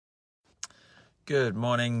Good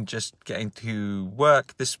morning, just getting to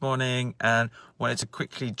work this morning and wanted to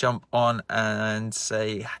quickly jump on and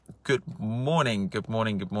say good morning.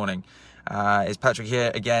 It's Patrick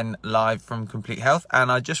here again, live from Complete Health,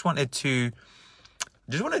 and I just wanted to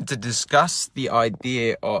discuss the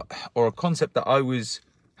idea or a concept that I was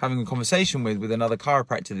having a conversation with another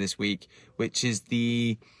chiropractor this week, which is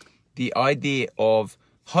the idea of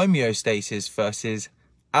homeostasis versus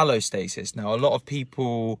allostasis. Now, a lot of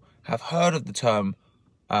people have heard of the term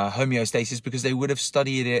homeostasis because they would have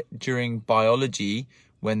studied it during biology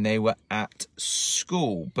when they were at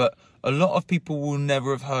school, but a lot of people will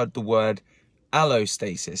never have heard the word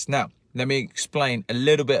allostasis. Now, let me explain a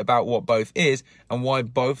little bit about what both is and why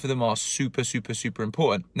both of them are super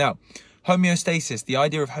important. Now, homeostasis, the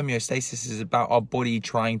idea of homeostasis is about our body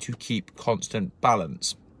trying to keep constant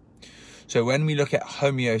balance. So when we look at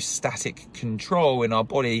homeostatic control in our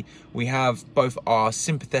body, we have both our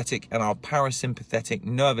sympathetic and our parasympathetic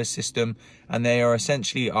nervous system, and they are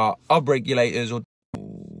essentially our upregulators or...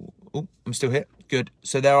 Oh, I'm still here. Good.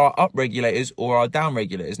 So there are upregulators or our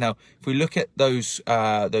downregulators. Now, if we look at those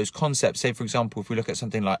concepts, say for example, if we look at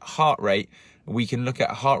something like heart rate, we can look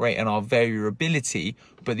at heart rate and our variability,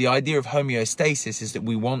 but the idea of homeostasis is that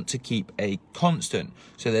we want to keep a constant.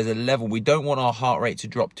 So there's a level. We don't want our heart rate to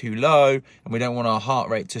drop too low, and we don't want our heart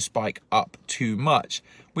rate to spike up too much,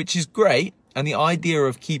 which is great. And the idea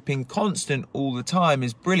of keeping constant all the time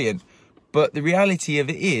is brilliant. But the reality of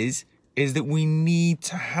it is that we need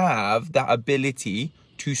to have that ability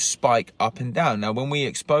to spike up and down. Now, when we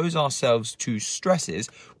expose ourselves to stresses,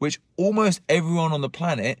 which almost everyone on the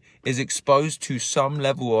planet is exposed to some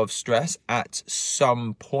level of stress at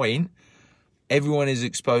some point. Everyone is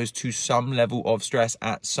exposed to some level of stress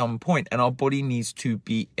at some point, and our body needs to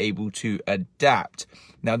be able to adapt.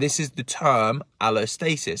 Now, this is the term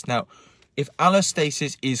allostasis. Now, if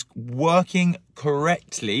allostasis is working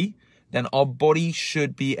correctly, then our body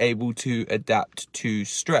should be able to adapt to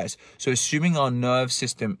stress. So assuming our nerve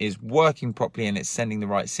system is working properly and it's sending the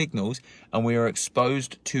right signals, and we are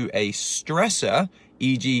exposed to a stressor,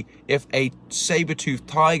 e.g. if a saber-toothed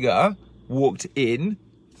tiger walked in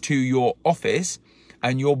to your office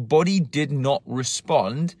and your body did not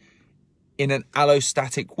respond in an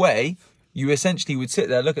allostatic way, you essentially would sit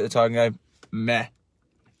there, look at the tiger and go, meh.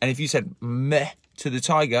 And if you said meh to the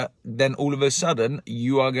tiger, then all of a sudden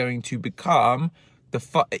you are going to become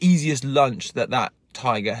the easiest lunch that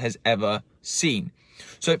tiger has ever seen.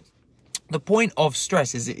 So the point of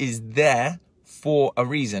stress is it is there for a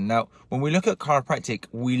reason. Now, when we look at chiropractic,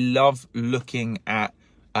 we love looking at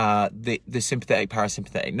the sympathetic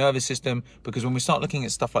parasympathetic nervous system, because when we start looking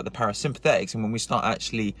at stuff like the parasympathetics and when we start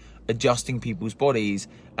actually adjusting people's bodies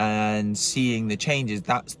and seeing the changes,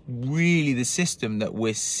 that's really the system that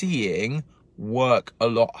we're seeing work a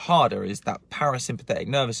lot harder, is that parasympathetic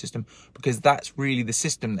nervous system, because that's really the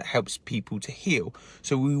system that helps people to heal.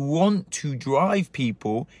 So we want to drive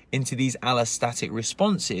people into these allostatic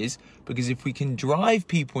responses, because if we can drive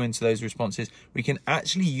people into those responses, we can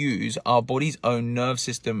actually use our body's own nerve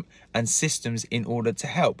system and systems in order to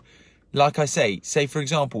help. Like I say for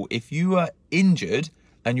example, if you are injured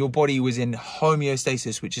and your body was in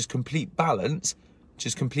homeostasis, which is complete balance,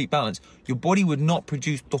 your body would not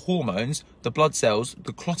produce the hormones, the blood cells,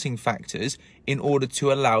 the clotting factors in order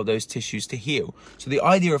to allow those tissues to heal. So the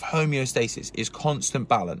idea of homeostasis is constant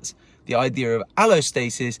balance. The idea of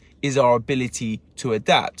allostasis is our ability to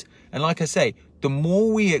adapt. And like I say, the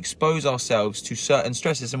more we expose ourselves to certain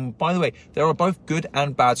stresses, and by the way, there are both good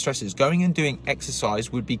and bad stresses. Going and doing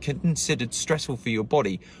exercise would be considered stressful for your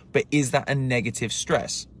body, but is that a negative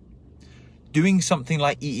stress? Doing something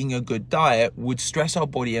like eating a good diet would stress our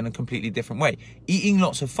body in a completely different way. Eating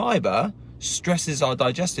lots of fiber stresses our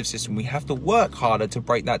digestive system. We have to work harder to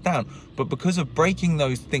break that down. But because of breaking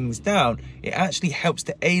those things down, it actually helps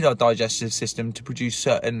to aid our digestive system to produce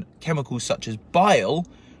certain chemicals such as bile,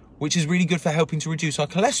 which is really good for helping to reduce our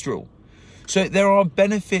cholesterol. So there are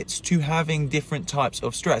benefits to having different types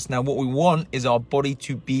of stress. Now, what we want is our body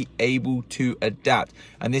to be able to adapt.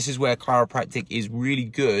 And this is where chiropractic is really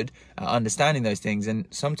good at understanding those things, and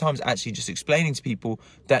sometimes actually just explaining to people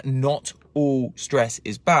that not all stress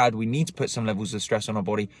is bad. We need to put some levels of stress on our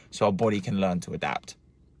body so our body can learn to adapt.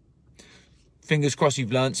 Fingers crossed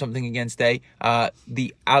you've learned something again today.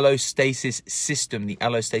 The allostasis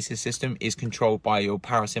system is controlled by your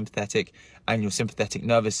parasympathetic and your sympathetic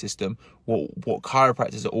nervous system. What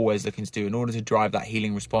chiropractors are always looking to do in order to drive that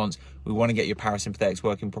healing response, we want to get your parasympathetics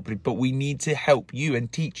working properly, but we need to help you and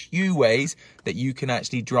teach you ways that you can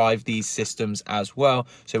actually drive these systems as well,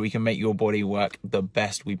 so we can make your body work the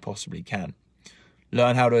best we possibly can.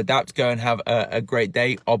 learn how to adapt, go and have a great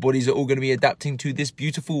day. Our bodies are all going to be adapting to this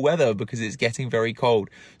beautiful weather because it's getting very cold.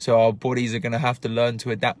 So our bodies are going to have to learn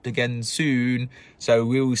to adapt again soon. So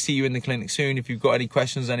we will see you in the clinic soon. If you've got any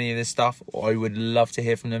questions on any of this stuff, I would love to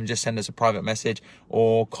hear from them. Just send us a private message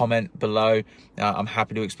or comment below. I'm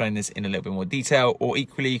happy to explain this in a little bit more detail. Or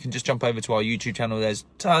equally, you can just jump over to our YouTube channel. There's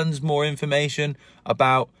tons more information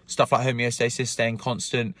about stuff like homeostasis, staying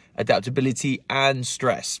constant, adaptability, and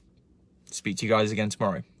stress. Speak to you guys again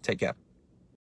tomorrow. Take care.